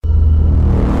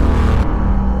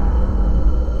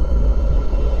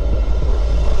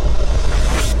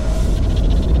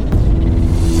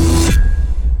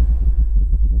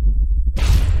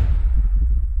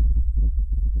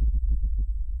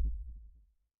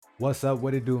What's up?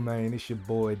 What it do, man? It's your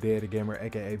boy, Dead the Gamer,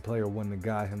 aka Player One, the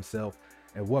guy himself,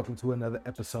 and welcome to another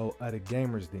episode of the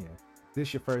Gamers Den. If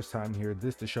this your first time here,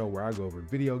 this the show where I go over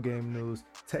video game news,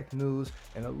 tech news,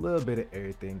 and a little bit of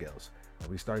everything else.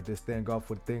 And we start this thing off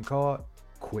with a thing called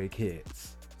Quick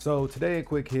Hits. So today in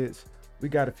Quick Hits, we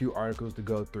got a few articles to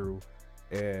go through,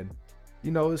 and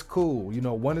it's cool.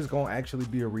 One is gonna actually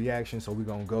be a reaction, so we're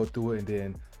gonna go through it, and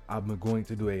then I'm going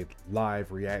to do a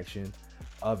live reaction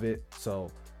of it.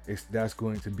 So that's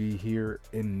going to be here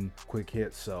in Quick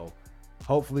Hits. So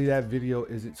hopefully that video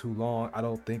isn't too long. I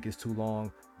don't think it's too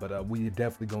long, but we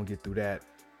definitely gonna get through that.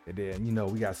 And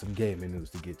then we got some gaming news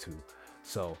to get to.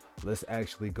 So let's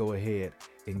actually go ahead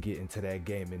and get into that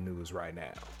gaming news right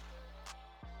now.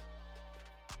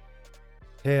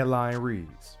 Headline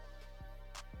reads: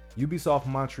 Ubisoft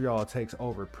Montreal takes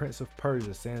over Prince of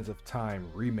Persia: Sands of Time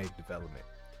remake development.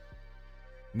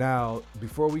 Now,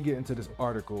 before we get into this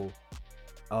article,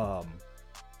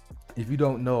 if you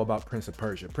don't know about Prince of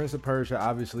Persia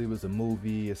obviously was a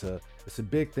movie. It's a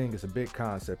big thing. It's a big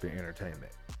concept in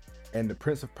entertainment. And the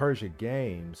Prince of Persia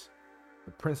games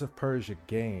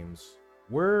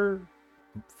were,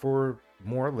 for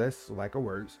more or less like a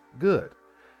words, good.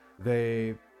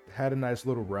 They had a nice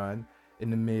little run in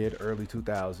the mid early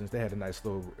 2000s. They had a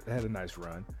nice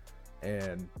run,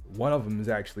 and one of them is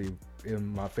actually in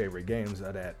my favorite games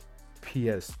of that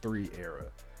PS3 era.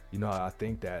 I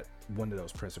think that one of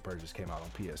those Prince of Persias came out on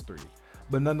PS3,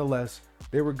 but nonetheless,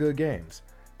 they were good games,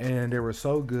 and they were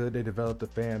so good they developed a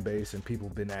fan base, and people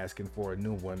have been asking for a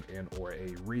new one or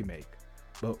a remake.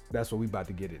 But that's what we about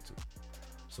to get into.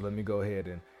 So let me go ahead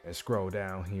and scroll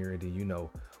down here, and then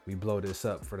we blow this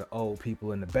up for the old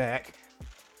people in the back.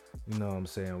 You know what I'm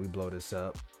saying? We blow this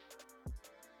up.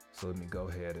 So let me go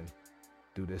ahead and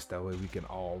do this, that way we can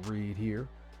all read here.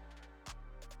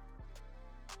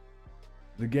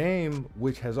 The game,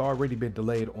 which has already been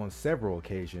delayed on several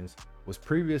occasions, was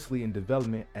previously in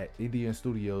development at Indian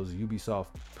studios Ubisoft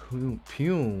Pune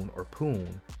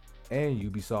and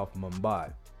Ubisoft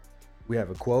Mumbai. We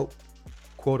have a quote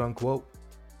unquote,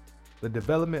 "The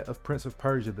development of Prince of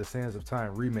Persia: The Sands of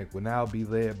Time remake will now be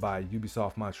led by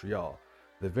Ubisoft Montreal,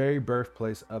 the very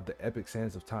birthplace of the epic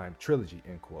Sands of Time trilogy,"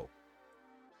 end quote.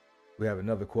 We have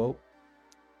another quote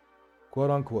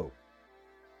unquote.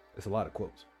 It's a lot of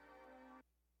quotes.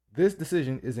 "This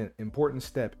decision is an important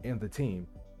step in the team,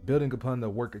 building upon the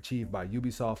work achieved by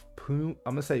Ubisoft Pune.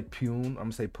 I'm gonna say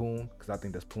Pune because I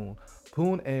think that's Pune.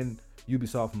 Pune and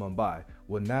Ubisoft Mumbai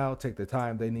will now take the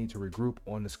time they need to regroup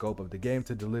on the scope of the game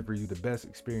to deliver you the best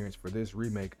experience for this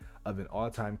remake of an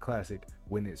all-time classic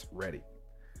when it's ready."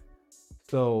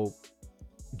 So,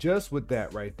 just with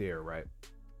that right there, right?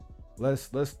 Let's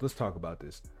talk about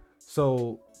this.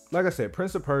 So, like I said,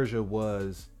 Prince of Persia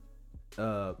was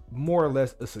more or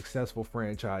less a successful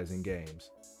franchise in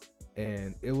games,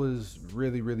 and it was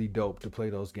really dope to play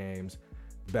those games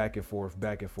back and forth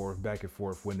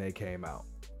when they came out.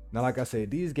 Now, like I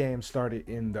said, these games started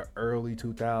in the early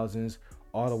 2000s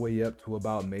all the way up to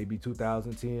about maybe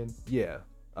 2010.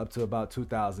 Up to about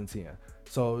 2010.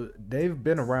 So they've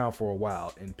been around for a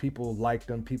while, and people liked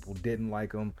them, people didn't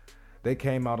like them. They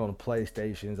came out on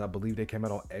PlayStations. I believe they came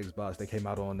out on Xbox. They came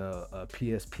out on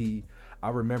PSP. I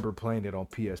remember playing it on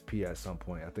PSP at some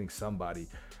point. I think somebody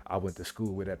I went to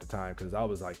school with at the time, because I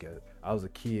was a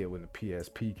kid when the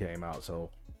PSP came out. So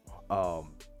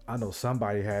I know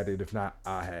somebody had it. If not,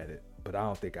 I had it. But I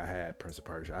don't think I had Prince of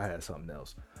Persia. I had something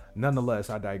else.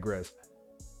 Nonetheless, I digress.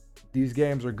 These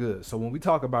games are good. So when we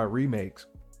talk about remakes,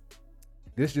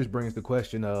 this just brings the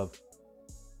question of,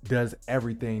 does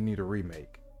everything need a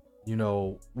remake?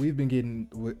 We've been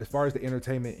getting, as far as the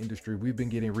entertainment industry, we've been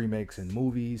getting remakes in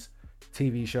movies,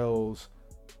 TV shows,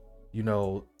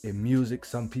 in music.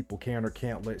 Some people can or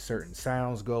can't let certain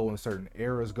sounds go and certain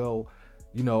eras go.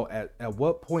 At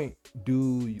what point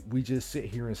do we just sit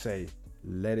here and say,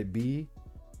 let it be,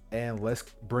 and let's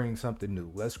bring something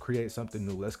new? Let's create something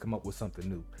new. Let's come up with something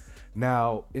new.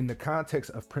 Now, in the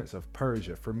context of Prince of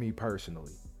Persia, for me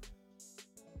personally,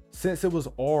 since it was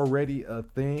already a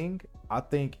thing, I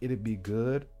think it'd be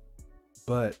good,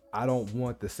 but I don't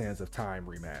want the Sands of Time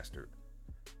remastered.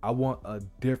 I want a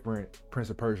different Prince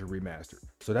of Persia remastered.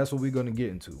 So that's what we're going to get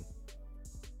into.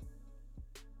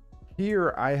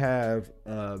 Here I have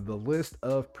the list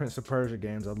of Prince of Persia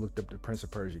games. I looked up the Prince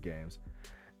of Persia games,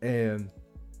 and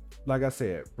like I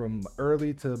said, from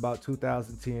early to about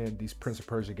 2010, these Prince of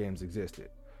Persia games existed.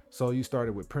 So you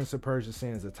started with Prince of Persia: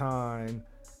 Sands of Time.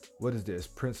 What is this?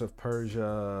 Prince of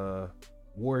Persia: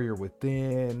 Warrior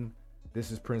Within. This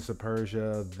is Prince of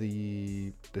Persia: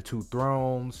 The Two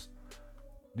Thrones.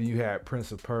 Then you had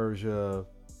Prince of Persia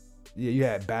Yeah, you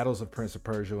had Battles of Prince of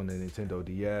Persia on the Nintendo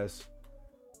DS.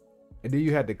 And then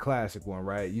you had the classic one,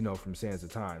 right? You know, from Sands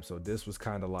of Time. So this was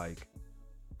kind of like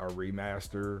a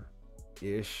remaster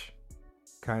ish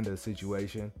kind of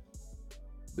situation.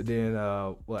 But then,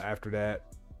 well, after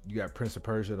that, you got Prince of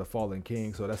Persia: The Fallen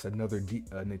King. So that's another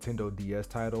Nintendo DS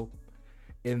title.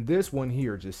 And this one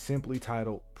here, just simply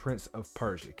titled Prince of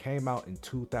Persia, came out in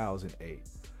 2008.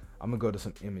 I'm gonna go to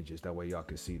some images that way y'all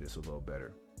can see this a little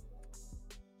better.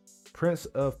 Prince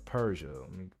of Persia.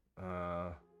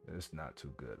 It's not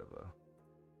too good of a.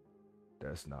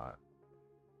 That's not.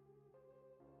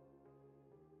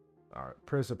 All right,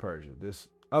 Prince of Persia. This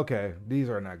okay. These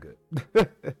are not good.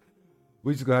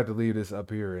 We just gonna have to leave this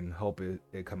up here and hope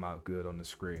it come out good on the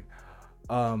screen.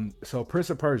 So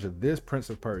Prince of Persia. This Prince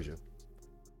of Persia.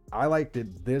 I liked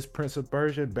this Prince of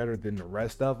Persia better than the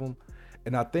rest of them,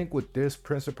 and I think with this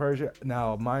Prince of Persia.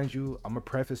 Now, mind you, I'm gonna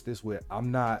preface this with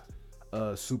I'm not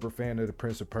a super fan of the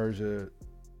Prince of Persia,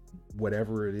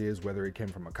 whatever it is, whether it came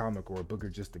from a comic or a book or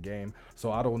just a game.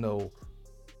 So I don't know.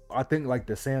 I think like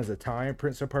the Sands of Time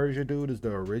Prince of Persia dude is the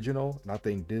original, and I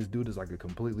think this dude is like a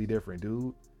completely different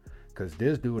dude, because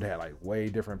this dude had like way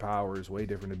different powers, way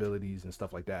different abilities and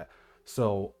stuff like that.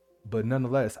 So, but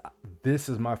nonetheless, this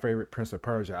is my favorite Prince of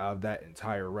Persia out of that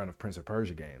entire run of Prince of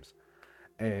Persia games,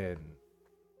 and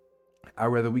I'd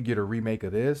rather we get a remake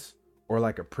of this or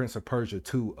like a Prince of Persia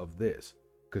 2 of this,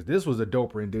 because this was a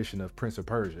dope rendition of Prince of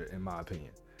Persia in my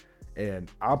opinion,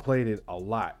 and I played it a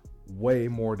lot, way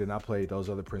more than I played those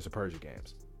other Prince of Persia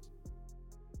games.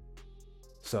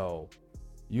 So,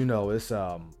 you know, it's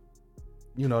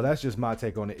that's just my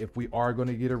take on it. If we are going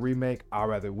to get a remake, I'd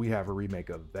rather we have a remake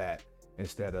of that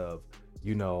instead of,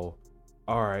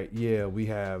 all right, yeah, we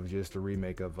have just a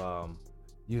remake of blah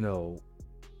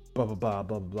blah blah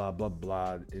blah blah blah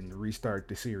blah and restart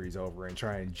the series over and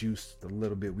try and juice the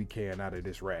little bit we can out of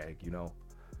this rag,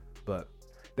 But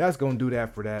that's gonna do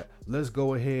that for that. Let's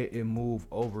go ahead and move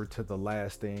over to the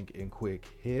last thing in quick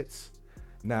hits.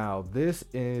 Now, this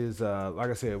is like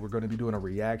I said, we're gonna be doing a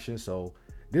reaction. So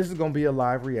this is gonna be a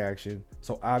live reaction.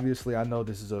 So obviously I know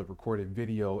this is a recorded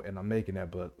video and I'm making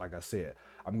that, but like I said,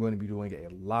 I'm going to be doing a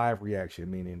live reaction,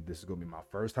 meaning this is gonna be my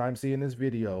first time seeing this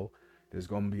video. This is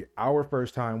gonna be our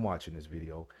first time watching this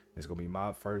video. It's gonna be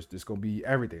my first, it's gonna be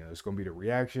everything. It's gonna be the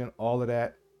reaction, all of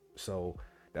that. So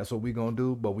that's what we're gonna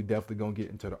do, but we definitely gonna get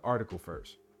into the article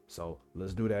first. So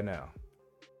let's do that now.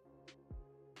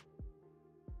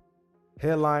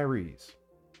 Headline reads,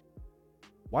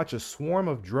 watch a swarm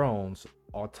of drones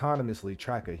autonomously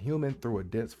track a human through a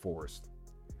dense forest.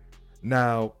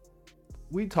 Now,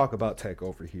 we talk about tech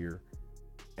over here,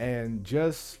 and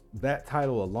just that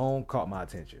title alone caught my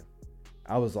attention.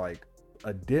 I was like,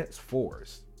 a dense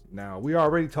forest. Now, we are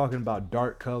already talking about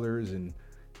dark colors and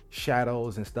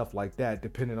shadows and stuff like that,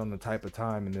 depending on the type of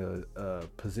time and the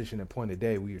position and point of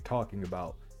day we are talking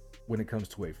about when it comes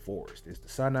to a forest. Is the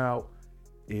sun out?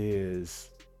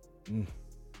 Is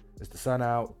the sun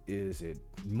out? Is it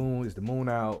moon? Is the moon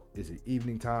out? Is it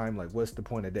evening time? Like, what's the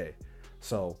point of day?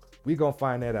 So we gonna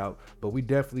find that out, but we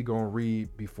definitely gonna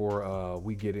read before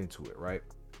we get into it, right?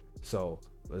 So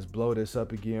let's blow this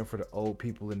up again for the old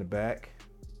people in the back.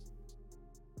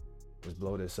 Let's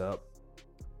blow this up.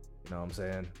 You know what I'm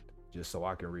saying? Just so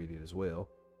I can read it as well.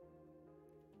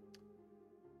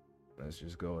 Let's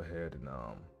just go ahead and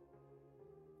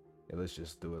let's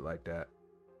just do it like that.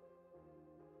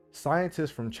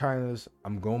 Scientists from China's,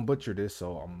 I'm gonna butcher this,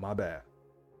 so my bad.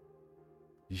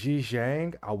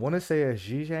 Zhejiang, I want to say it's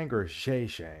Zhejiang or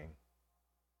Zhejiang.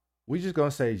 We just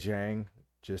gonna say Zhang,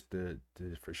 just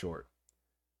for short.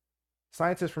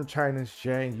 Scientists from China's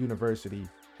Zhejiang University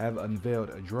have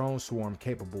unveiled a drone swarm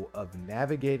capable of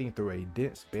navigating through a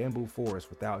dense bamboo forest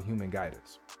without human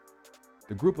guidance.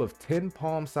 The group of 10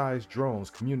 palm-sized drones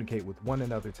communicate with one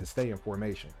another to stay in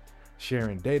formation,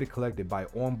 sharing data collected by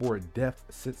onboard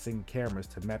depth-sensing cameras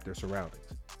to map their surroundings.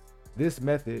 This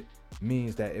method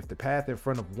means that if the path in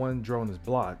front of one drone is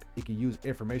blocked, it can use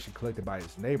information collected by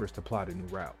its neighbors to plot a new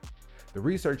route. The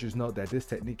researchers note that this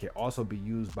technique can also be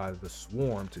used by the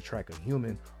swarm to track a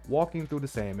human walking through the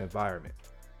same environment.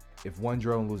 If one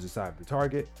drone loses sight of the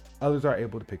target, others are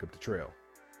able to pick up the trail.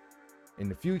 In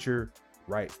the future,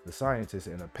 writes the scientist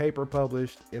in a paper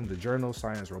published in the journal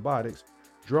Science Robotics,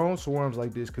 drone swarms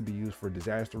like this could be used for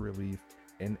disaster relief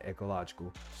and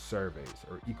ecological surveys.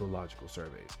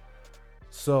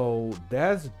 So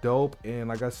that's dope. And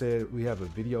like I said, we have a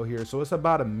video here. So it's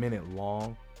about a minute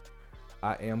long.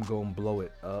 I am going to blow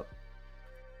it up.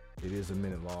 It is a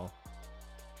minute long.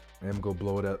 I am going to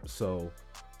blow it up. So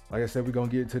like I said, we're going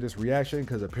to get into this reaction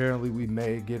because apparently we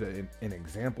may get an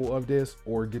example of this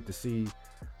or get to see,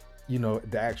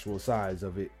 the actual size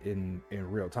of it in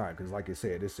real time. Because like I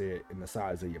said, it said in the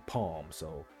size of your palm.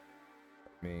 So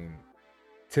I mean,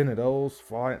 10 of those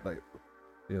flying, like,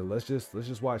 let's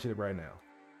just watch it right now.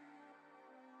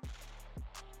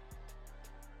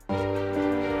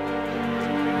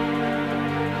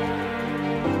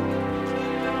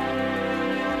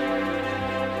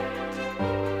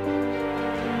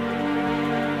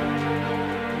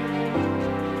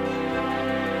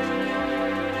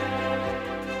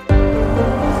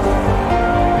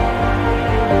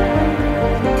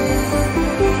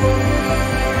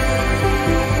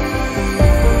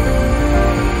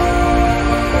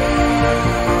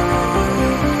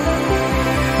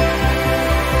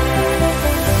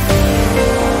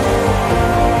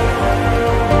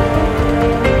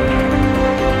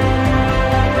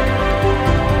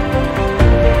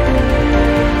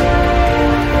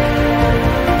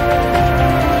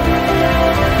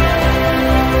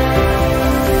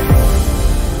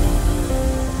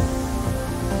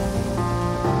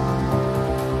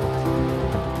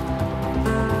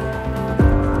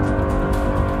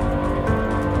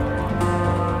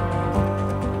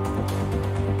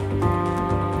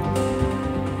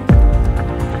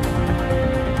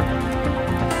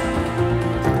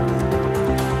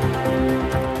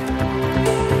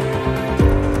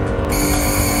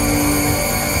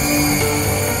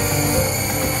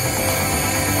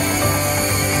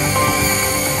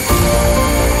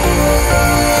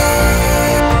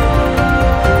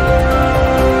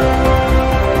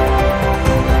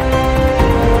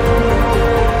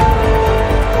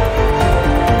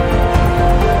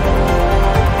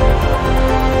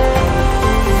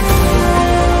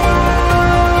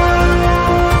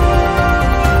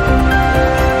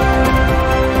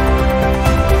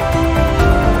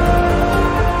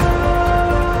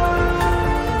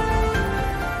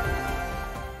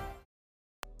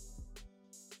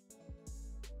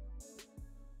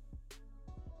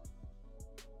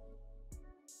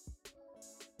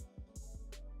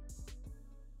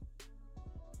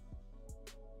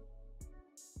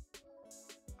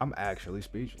 I'm actually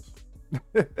speechless.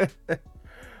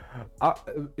 I,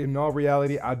 in all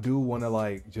reality, I do want to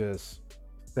like just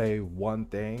say one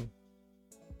thing.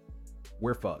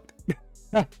 We're fucked.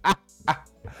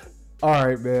 All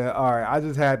right, man. All right. I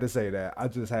just had to say that. I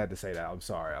just had to say that. I'm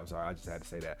sorry. I'm sorry. I just had to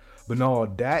say that. But no,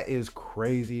 that is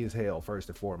crazy as hell, first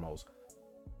and foremost.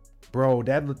 Bro,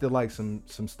 that looked like some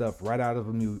stuff right out of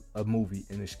a movie,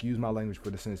 and excuse my language for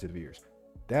the sensitive ears.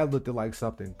 That looked like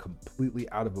something completely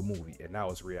out of a movie, and now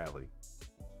it's reality.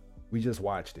 We just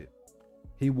watched it.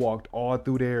 He walked all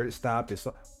through there, it stopped.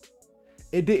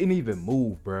 It didn't even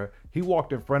move, bro. He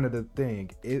walked in front of the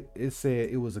thing. It said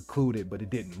it was occluded, but it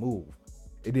didn't move.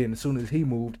 It didn't. As soon as he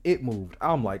moved, it moved.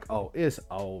 I'm like, oh, it's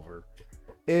over.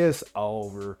 It's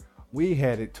over. We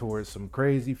headed towards some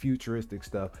crazy futuristic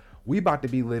stuff. We about to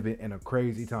be living in a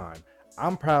crazy time.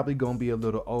 I'm probably gonna be a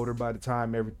little older by the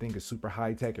time everything is super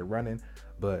high tech and running,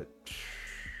 but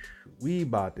we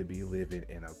about to be living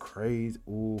in a crazy.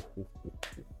 Ooh,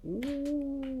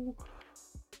 ooh.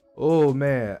 Oh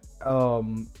man.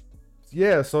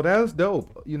 Yeah, so that's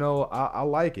dope. I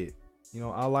like it.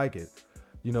 I like it.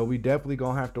 We definitely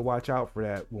gonna have to watch out for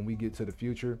that when we get to the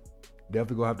future.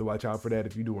 Definitely gonna have to watch out for that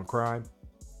if you're doing crime.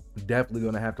 Definitely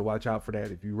gonna have to watch out for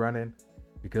that if you're running,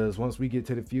 because once we get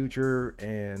to the future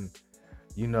and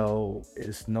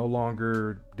it's no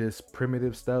longer this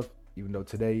primitive stuff, even though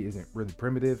today isn't really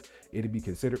primitive, it'd be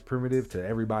considered primitive to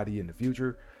everybody in the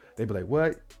future. They'd be like,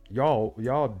 what?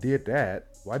 Y'all did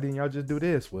that. Why didn't y'all just do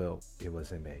this? Well, it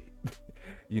wasn't made.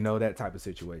 That type of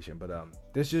situation. But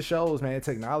this just shows, man,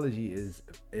 technology is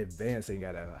advancing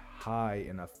at a high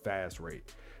and a fast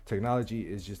rate. Technology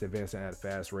is just advancing at a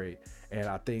fast rate. And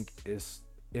I think it's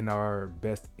in our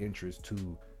best interest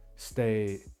to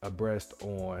stay abreast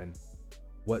on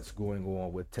what's going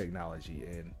on with technology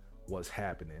and what's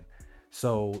happening.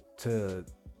 So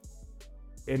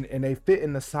and they fit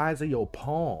in the size of your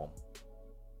palm.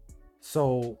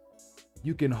 So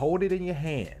you can hold it in your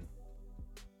hand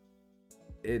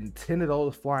and 10 of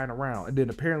those flying around. And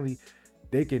then apparently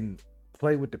they can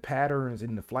play with the patterns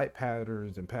and the flight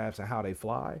patterns and paths and how they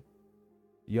fly.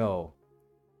 Yo,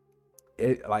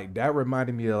 it like that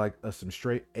reminded me of some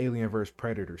straight Alien vs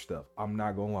Predator stuff. I'm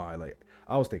not gonna lie. Like,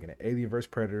 I was thinking of Alien vs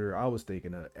Predator. I was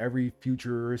thinking of every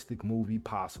futuristic movie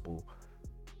possible.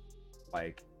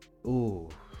 Like, ooh,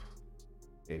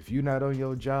 if you're not on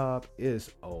your job,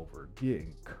 it's over.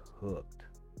 Getting cooked.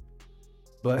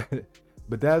 But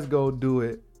that's gonna do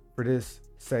it for this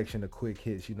section of quick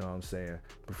hits, you know what I'm saying?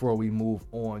 Before we move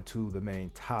on to the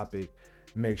main topic,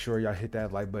 Make sure y'all hit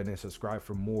that like button and subscribe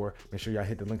for more. Make sure y'all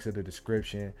hit the links in the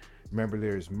description. Remember,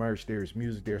 there's merch, there's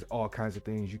music, there's all kinds of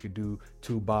things you can do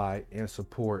to buy and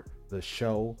support the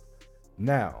show.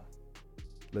 Now,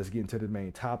 let's get into the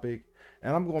main topic.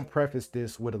 And I'm going to preface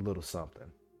this with a little something.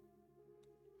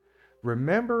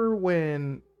 Remember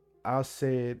when I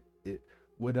said it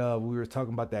when we were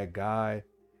talking about that guy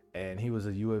and he was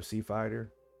a UFC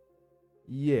fighter?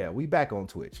 Yeah, we back on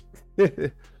Twitch.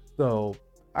 So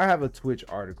I have a Twitch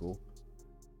article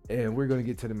and we're going to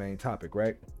get to the main topic,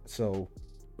 right? So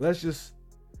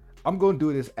I'm going to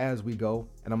do this as we go,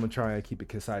 and I'm going to try and keep it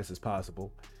concise as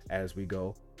possible as we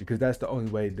go, because that's the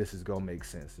only way this is going to make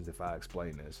sense, is if I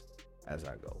explain this as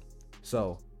I go.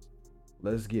 So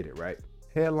let's get it, right?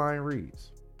 Headline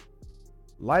reads,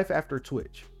 Life after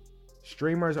Twitch.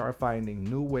 Streamers are finding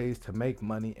new ways to make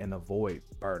money and avoid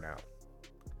burnout.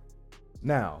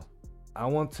 Now, I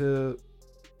want to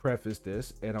preface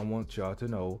this, and I want y'all to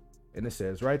know, and it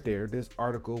says right there, this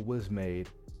article was made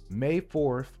May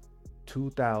 4th,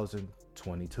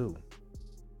 2022.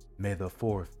 May the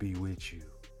 4th be with you.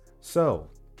 So,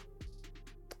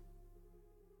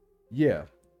 yeah.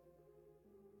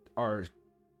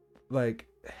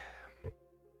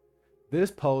 This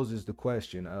poses the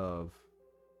question of,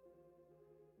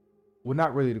 well,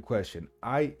 not really the question.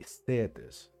 I said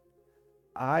this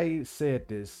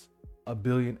a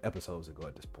billion episodes ago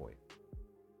at this point.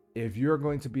 If you're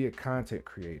going to be a content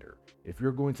creator, if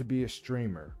you're going to be a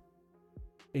streamer,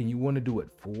 and you want to do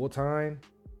it full time,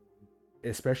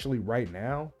 especially right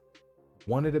now,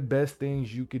 one of the best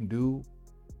things you can do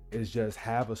is just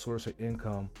have a source of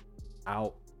income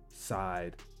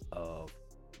outside of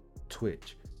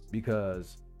Twitch,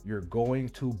 because you're going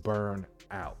to burn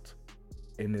out.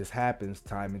 And this happens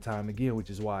time and time again, which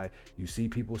is why you see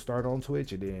people start on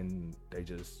Twitch and then they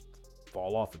just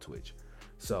fall off of Twitch.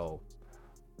 So,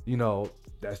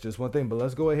 that's just one thing. But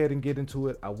let's go ahead and get into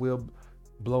it. I will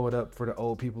blow it up for the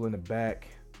old people in the back.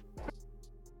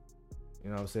 You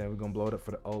know what I'm saying? We're going to blow it up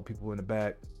for the old people in the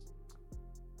back.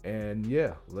 And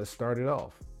yeah, let's start it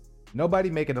off.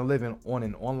 Nobody making a living on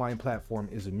an online platform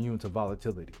is immune to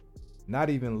volatility.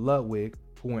 Not even Ludwig,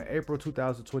 who in April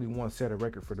 2021 set a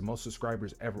record for the most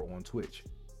subscribers ever on Twitch.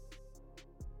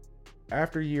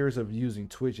 After years of using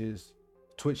Twitch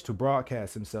to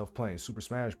broadcast himself playing Super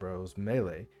Smash Bros.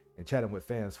 Melee and chatting with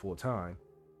fans full time,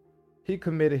 he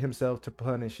committed himself to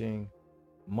punishing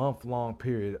month-long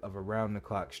period of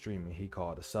around-the-clock streaming he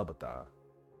called a subathon.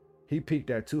 He peaked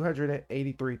at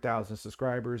 283,000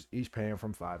 subscribers, each paying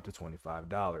from $5 to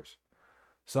 $25.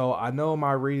 So I know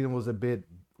my reading was a bit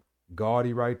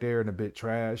gaudy right there and a bit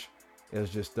trash.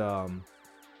 It's just I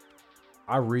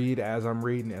read as I'm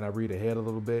reading, and I read ahead a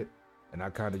little bit, and I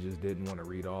kind of just didn't want to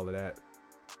read all of that.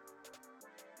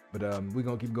 But we're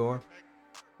gonna keep going.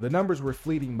 The numbers were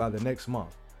fleeting by the next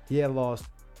month. He had lost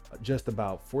just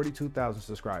about 42,000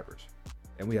 subscribers.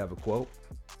 And we have a quote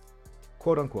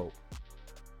unquote,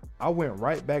 I went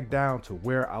right back down to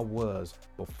where I was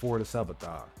before the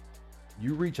subathon.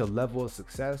 You reach a level of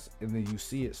success and then you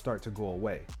see it start to go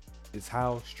away. It's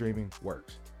how streaming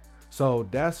works. So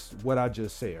that's what I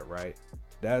just said, right?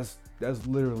 That's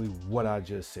literally what I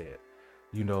just said.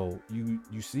 You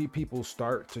see people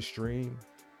start to stream,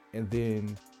 and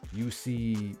then you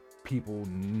see people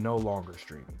no longer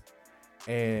streaming.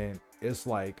 And it's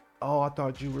like, oh, I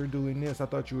thought you were doing this, I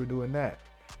thought you were doing that.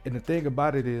 And the thing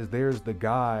about it is, there's the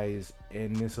guys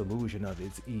in this illusion of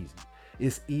it's easy.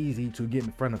 It's easy to get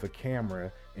in front of a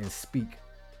camera and speak.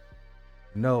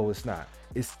 No, it's not.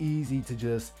 It's easy to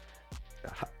just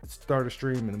start a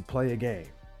stream and play a game.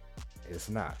 It's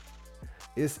not.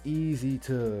 It's easy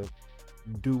to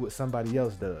do what somebody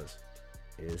else does.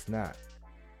 It's not.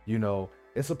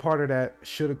 It's a part of that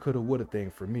shoulda, coulda, woulda thing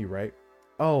for me, right?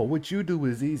 Oh, what you do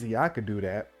is easy. I could do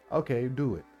that. Okay,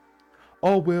 do it.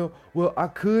 Oh, well, I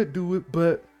could do it,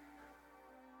 but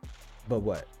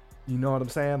what? You know what I'm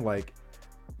saying? Like,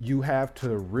 you have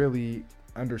to really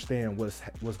understand what's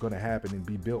going to happen and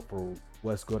be built for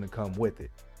what's going to come with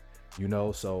it.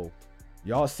 So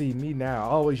y'all see me now. I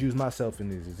always use myself in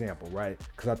this example, right?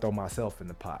 Because I throw myself in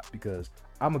the pot because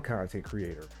I'm a content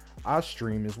creator. I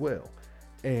stream as well.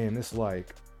 And it's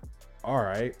like, all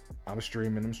right, I'm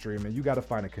streaming. You got to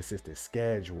find a consistent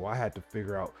schedule. I had to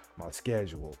figure out my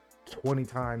schedule 20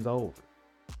 times over.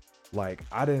 Like,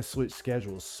 I didn't switch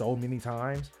schedules so many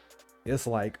times. It's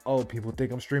like, oh, people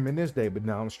think I'm streaming this day, but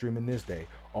now I'm streaming this day.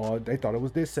 Oh, they thought it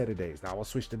was this set of days. Now I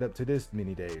switched it up to this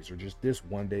many days, or just this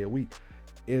one day a week.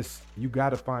 You got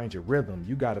to find your rhythm.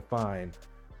 You got to find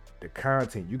the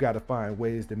content. You got to find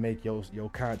ways to make your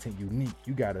content unique.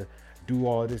 You got to do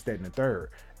all this, that, and the third.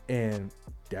 And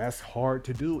that's hard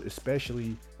to do,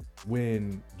 especially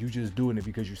when you just doing it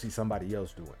because you see somebody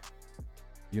else doing it.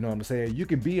 You know what I'm saying? You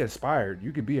can be inspired,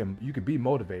 you could be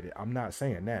motivated. I'm not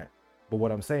saying that. But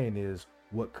what I'm saying is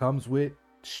what comes with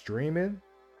streaming,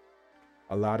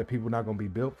 a lot of people not going to be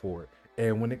built for it.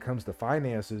 And when it comes to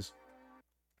finances,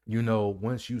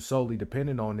 once you solely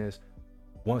dependent on this,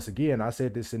 once again, I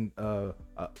said this in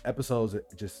episodes,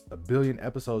 just a billion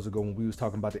episodes ago when we was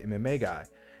talking about the MMA guy,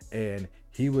 and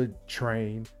he would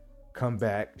train, come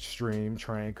back, stream,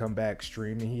 train, come back,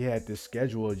 stream, and he had this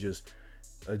schedule of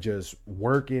just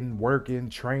working,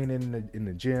 training in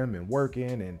the gym and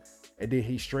working, and then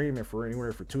he's streaming for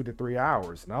anywhere for 2 to 3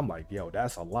 hours, and I'm like, yo,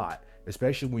 that's a lot,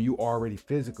 especially when you already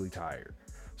physically tired.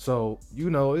 So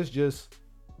it's just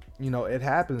it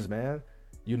happens, man.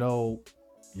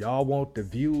 Y'all want the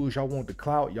views, y'all want the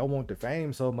clout, y'all want the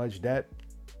fame so much that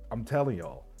I'm telling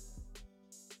y'all,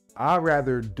 I'd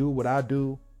rather do what I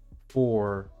do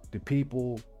for the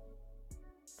people,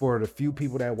 for the few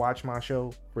people that watch my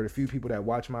show, for the few people that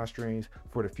watch my streams,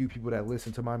 for the few people that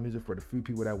listen to my music, for the few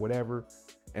people that whatever,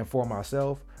 and for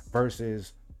myself,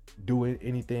 versus doing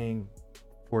anything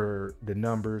for the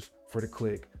numbers, for the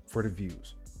click, for the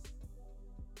views.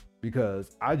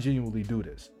 Because I genuinely do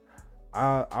this.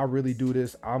 I really do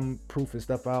this. I'm proofing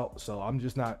stuff out, so I'm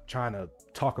just not trying to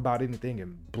talk about anything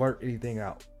and blurt anything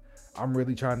out. I'm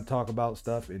really trying to talk about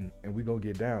stuff, and we gonna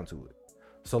get down to it.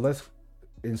 So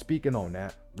and speaking on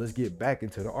that, let's get back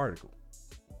into the article.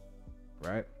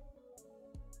 Right?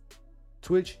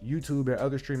 Twitch, YouTube, and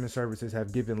other streaming services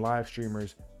have given live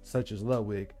streamers such as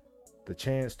Ludwig the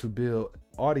chance to build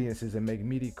audiences and make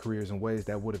media careers in ways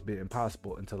that would have been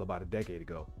impossible until about a decade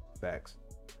ago. Facts.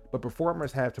 But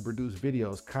performers have to produce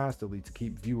videos constantly to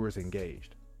keep viewers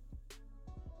engaged.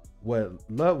 What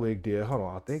Ludwig did, hold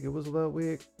on, I think it was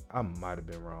Ludwig. I might have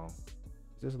been wrong.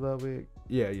 Is this Ludwig?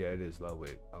 Yeah, it is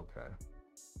Ludwig. Okay.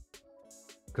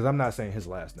 Because I'm not saying his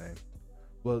last name.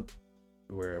 Well,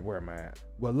 where am I at?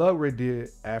 What Ludwig did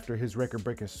after his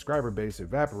record-breaking subscriber base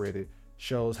evaporated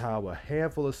shows how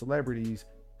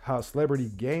celebrity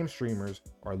game streamers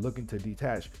are looking to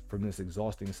detach from this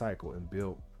exhausting cycle and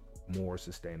build more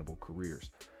sustainable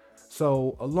careers.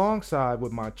 So alongside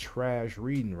with my trash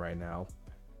reading right now,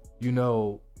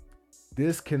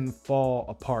 this can fall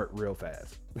apart real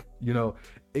fast.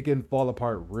 It can fall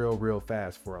apart real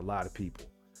fast for a lot of people.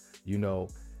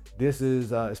 This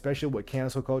is especially with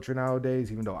cancel culture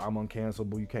nowadays, even though I'm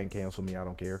uncancelable, you can't cancel me, I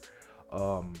don't care.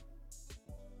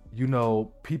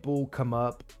 People come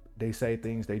up, they say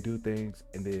things, they do things,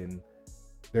 and then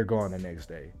they're gone the next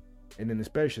day. And then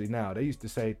especially now, they used to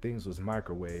say things was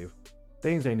microwave.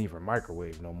 Things ain't even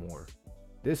microwave no more.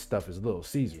 This stuff is Little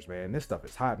Caesars, man. This stuff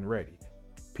is hot and ready.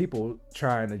 People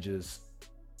trying to just,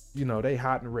 they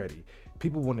hot and ready.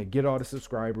 People want to get all the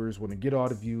subscribers, want to get all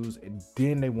the views, and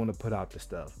then they want to put out the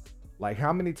stuff. Like,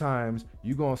 how many times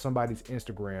you go on somebody's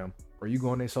Instagram or you go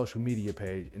on their social media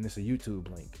page and it's a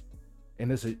YouTube link, and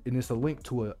it's a link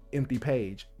to an empty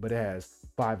page, but it has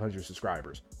 500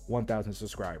 subscribers, 1,000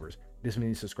 subscribers, this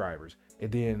many subscribers.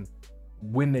 And then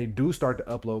when they do start to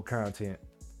upload content,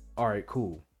 all right,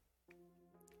 cool.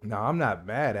 Now, I'm not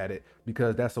mad at it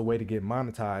because that's a way to get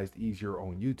monetized easier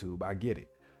on YouTube. I get it.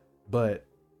 But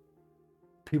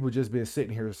people just been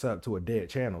sitting here sub to a dead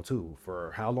channel too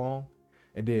for how long?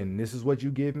 And then this is what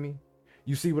you give me?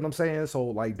 You see what I'm saying? So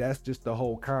like, that's just the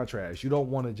whole contrast. You don't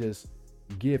want to just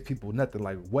give people nothing.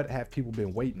 Like, what have people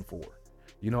been waiting for?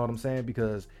 You know what I'm saying?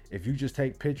 Because if you just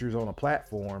take pictures on a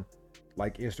platform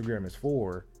like Instagram is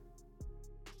for,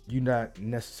 you're not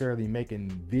necessarily making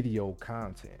video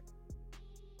content.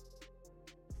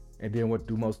 And then what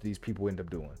do most of these people end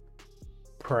up doing?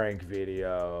 Prank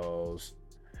videos,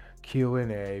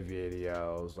 Q&A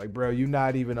videos. Like, bro, you're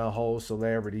not even a whole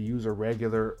celebrity. You're a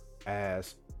regular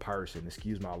ass person.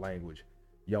 Excuse my language.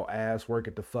 Your ass work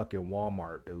at the fucking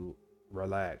Walmart, dude.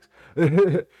 Relax.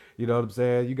 You know what I'm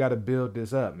saying? You got to build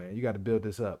this up, man. You got to build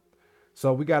this up.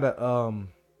 So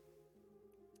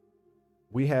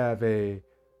we have a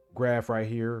graph right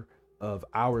here of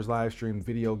hours live stream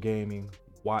video gaming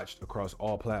watched across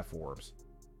all platforms.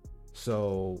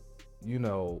 So,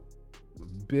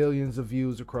 billions of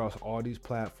views across all these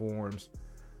platforms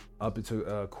up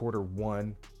into quarter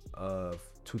one of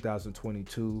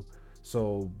 2022.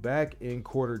 So back in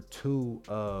quarter two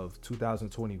of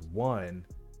 2021,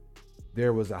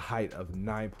 there was a height of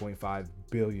 9.5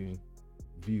 billion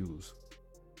views.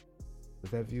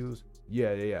 Was that views?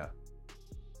 Yeah.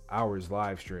 Hours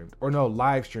live streamed. Or no,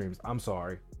 live streams. I'm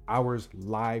sorry. Hours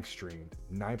live streamed.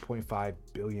 9.5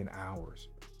 billion hours.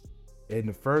 In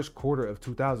the first quarter of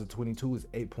 2022 is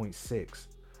 8.6.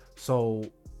 So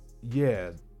yeah,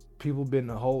 people been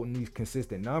holding these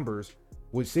consistent numbers,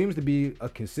 which seems to be a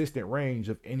consistent range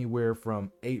of anywhere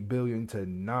from 8 billion to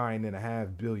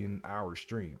 9.5 billion hours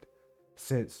streamed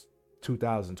since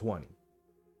 2020.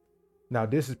 Now,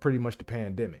 this is pretty much the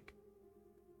pandemic.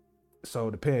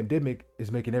 So the pandemic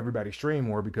is making everybody stream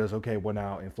more because, okay, well,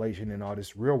 now inflation and all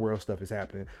this real world stuff is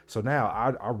happening. So now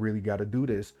I really got to do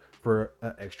this for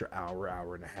an extra hour,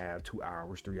 hour and a half, 2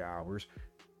 hours, 3 hours.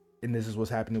 And this is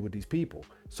what's happening with these people.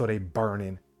 So they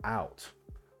burning out.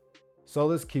 So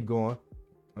let's keep going.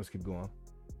 I'm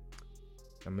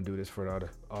gonna do this for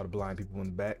all the blind people in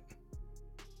the back.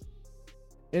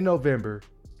 In November,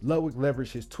 Ludwig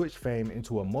leveraged his Twitch fame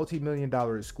into a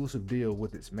multi-million-dollar exclusive deal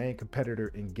with its main competitor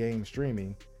in game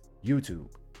streaming,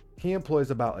 YouTube. He employs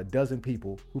about a dozen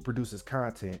people who produces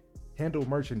content, handle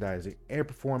merchandising, and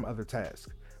perform other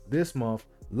tasks. This month,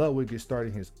 Ludwig is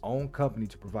starting his own company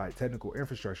to provide technical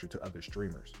infrastructure to other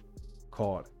streamers,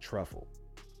 called Truffle.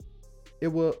 It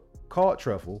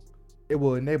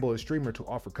will enable a streamer to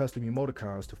offer custom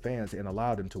emoticons to fans and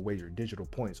allow them to wager digital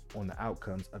points on the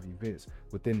outcomes of events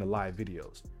within the live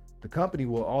videos. The company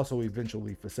will also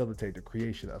eventually facilitate the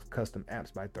creation of custom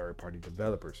apps by third-party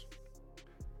developers.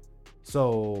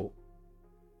 So,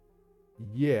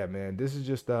 yeah, man, this is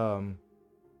just,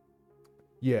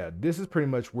 this is pretty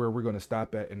much where we're going to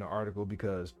stop at in the article,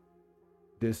 because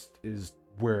this is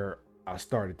where I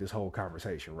started this whole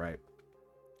conversation, right?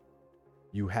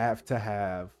 You have to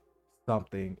have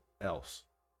something else.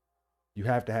 You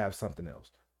have to have something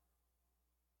else.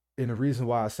 And the reason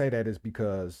why I say that is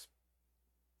because,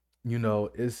 you know,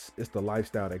 it's the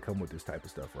lifestyle that come with this type of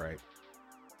stuff, right?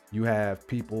 You have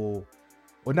people,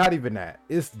 well, not even that.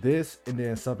 It's this and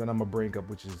then something I'm gonna bring up,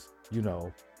 which is, you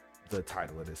know, the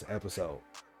title of this episode.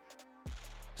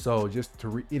 So just to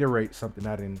reiterate something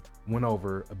I done went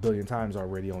over a billion times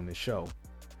already on this show,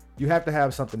 you have to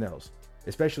have something else,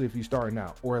 especially if you're starting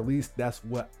out, or at least that's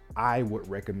what I would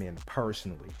recommend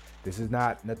personally. This is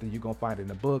not nothing you're gonna find in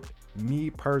the book. Me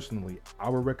personally, I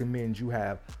would recommend you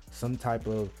have some type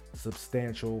of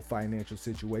substantial financial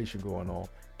situation going on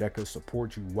that could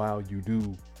support you while you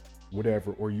do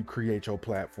whatever, or you create your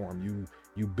platform,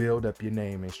 you build up your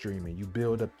name in streaming, you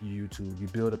build up your YouTube, you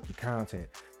build up your content,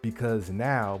 because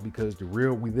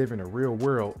we live in a real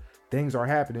world, things are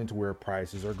happening to where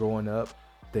prices are going up,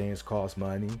 things cost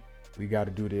money, we got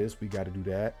to do this, we got to do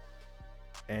that.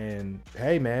 And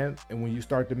hey, man, and when you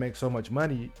start to make so much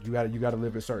money, you got to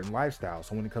live a certain lifestyle.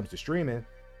 So when it comes to streaming,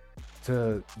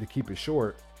 to keep it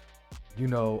short, you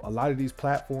know, a lot of these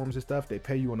platforms and stuff, they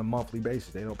pay you on a monthly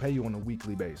basis. They don't pay you on a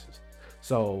weekly basis.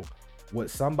 So what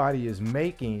somebody is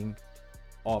making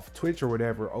off Twitch or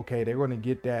whatever, okay, they're going to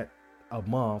get that a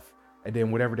month, and then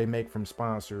whatever they make from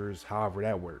sponsors, however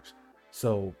that works.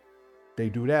 So they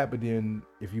do that, but then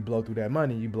if you blow through that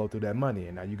money,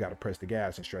 and now you got to press the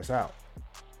gas and stress out.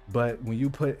 But when you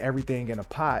put everything in a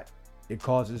pot, it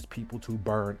causes people to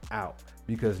burn out,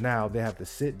 because now they have to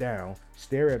sit down,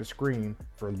 stare at a screen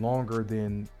for longer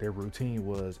than their routine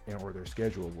was or their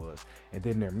schedule was. And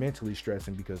then they're mentally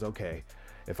stressing because, okay,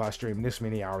 if I stream this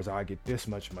many hours, I'll get this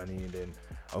much money. And then,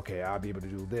 okay, I'll be able to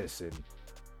do this. And,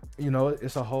 you know,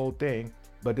 it's a whole thing.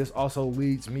 But this also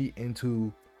leads me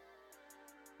into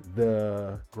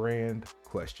the grand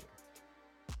question.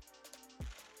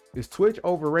 Is Twitch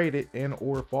overrated and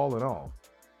or falling off?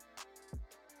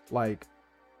 Like,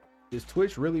 is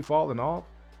Twitch really falling off?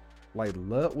 Like,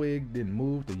 Ludwig didn't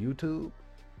move to YouTube?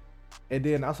 And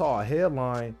then I saw a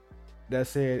headline that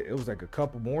said it was like a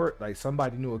couple more, like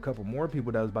somebody knew a couple more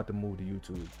people that was about to move to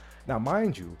YouTube. Now,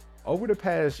 mind you, over the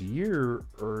past year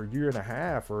or year and a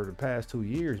half, or the past 2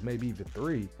 years, maybe even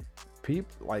 3,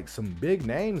 people, like some big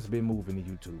names been moving to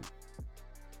YouTube.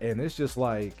 And it's just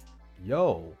like,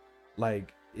 yo,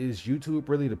 like, is YouTube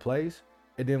really the place?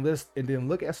 And then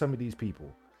look at some of these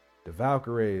people. The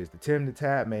Valkyries, the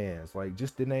TimTheTatmans, like,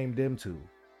 just to name them two.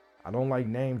 I don't like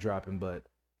name dropping, but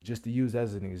just to use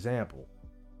as an example.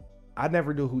 I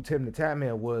never knew who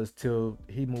TimTheTatman was till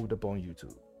he moved up on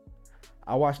YouTube.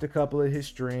 I watched a couple of his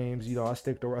streams, you know, I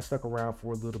stuck around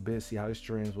for a little bit, see how his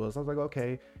streams was. I was like,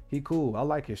 okay, he cool. I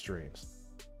like his streams.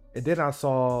 And then I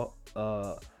saw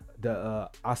I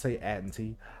saw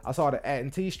the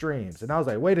AtNT streams, and I was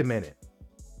like, wait a minute.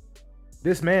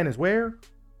 This man is where?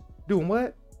 Doing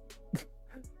what?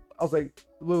 I was like,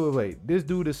 wait. This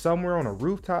dude is somewhere on a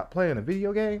rooftop playing a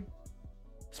video game?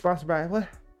 Sponsored by what?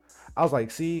 I was like,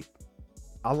 see,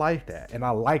 I like that. And I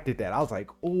liked it that. I was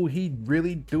like, oh, he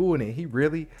really doing it.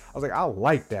 I was like, I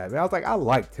like that, man. I was like, I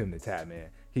like TimTheTatman.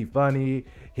 He funny.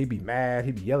 He be mad.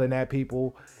 He be yelling at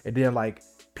people. And then, like,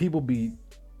 people be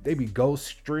ghost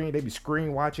stream, they be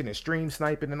screen watching and stream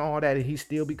sniping and all that, and he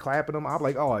still be clapping them. I'm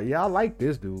like, oh yeah, I like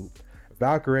this dude.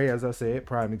 Valkyrae, as I said,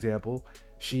 prime example.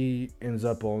 She ends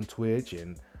up on Twitch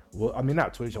and, well, I mean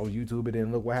not Twitch, on YouTube, and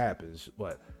then look what happens.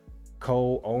 What,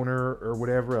 co-owner or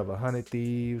whatever of 100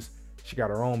 Thieves. She got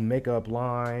her own makeup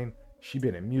line. She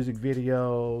been in music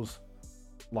videos.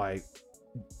 Like,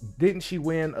 didn't she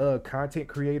win a content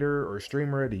creator or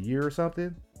streamer of the year or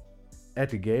something at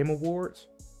the Game Awards?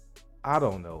 I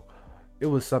don't know. It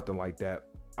was something like that.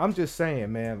 I'm just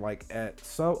saying, man, like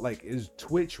is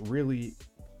Twitch really,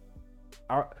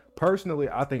 personally,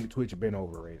 I think Twitch has been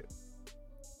overrated.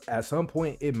 At some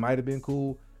point it might have been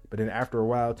cool, but then after a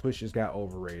while Twitch just got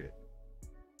overrated.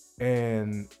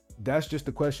 And that's just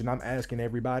the question I'm asking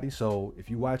everybody. So if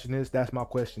you're watching this, that's my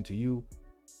question to you.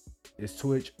 Is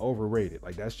Twitch overrated?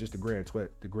 Like, that's just the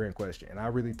grand question. And I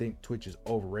really think Twitch is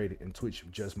overrated, and Twitch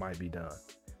just might be done.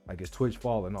 Like, is Twitch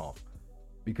falling off?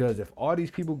 Because if all these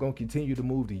people gonna continue to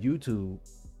move to YouTube,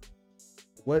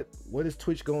 what is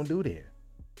Twitch gonna do then?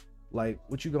 Like,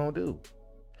 what you gonna do?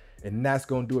 And that's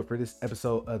gonna do it for this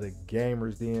episode of The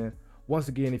Gamers Den. Once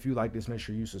again, if you like this, make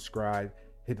sure you subscribe,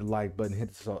 hit the like button,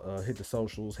 hit the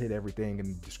socials, hit everything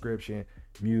in the description,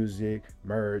 music,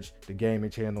 merch, the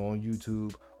gaming channel on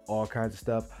YouTube, all kinds of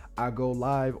stuff. I go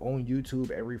live on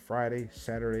YouTube every Friday,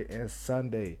 Saturday, and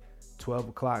Sunday, 12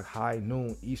 o'clock, high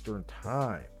noon Eastern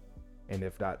time. And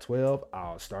if not 12,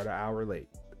 I'll start an hour late.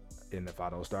 And if I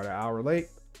don't start an hour late,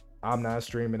 I'm not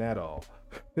streaming at all.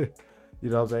 You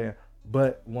know what I'm saying?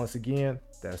 But once again,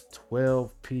 that's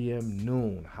 12 p.m.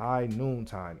 noon, high noon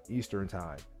time, Eastern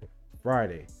time.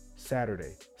 Friday,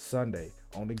 Saturday, Sunday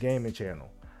on the gaming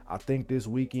channel. I think this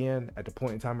weekend, at the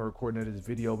point in time of recording of this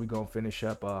video, we're going to finish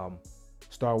up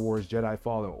Star Wars Jedi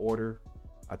Fallen Order.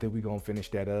 I think we're going to finish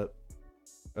that up.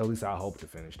 At least I hope to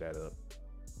finish that up.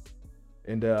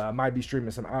 And I might be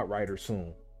streaming some Outriders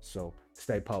soon. So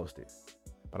stay posted.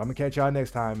 But I'm going to catch y'all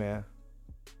next time, man.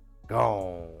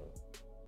 Gone.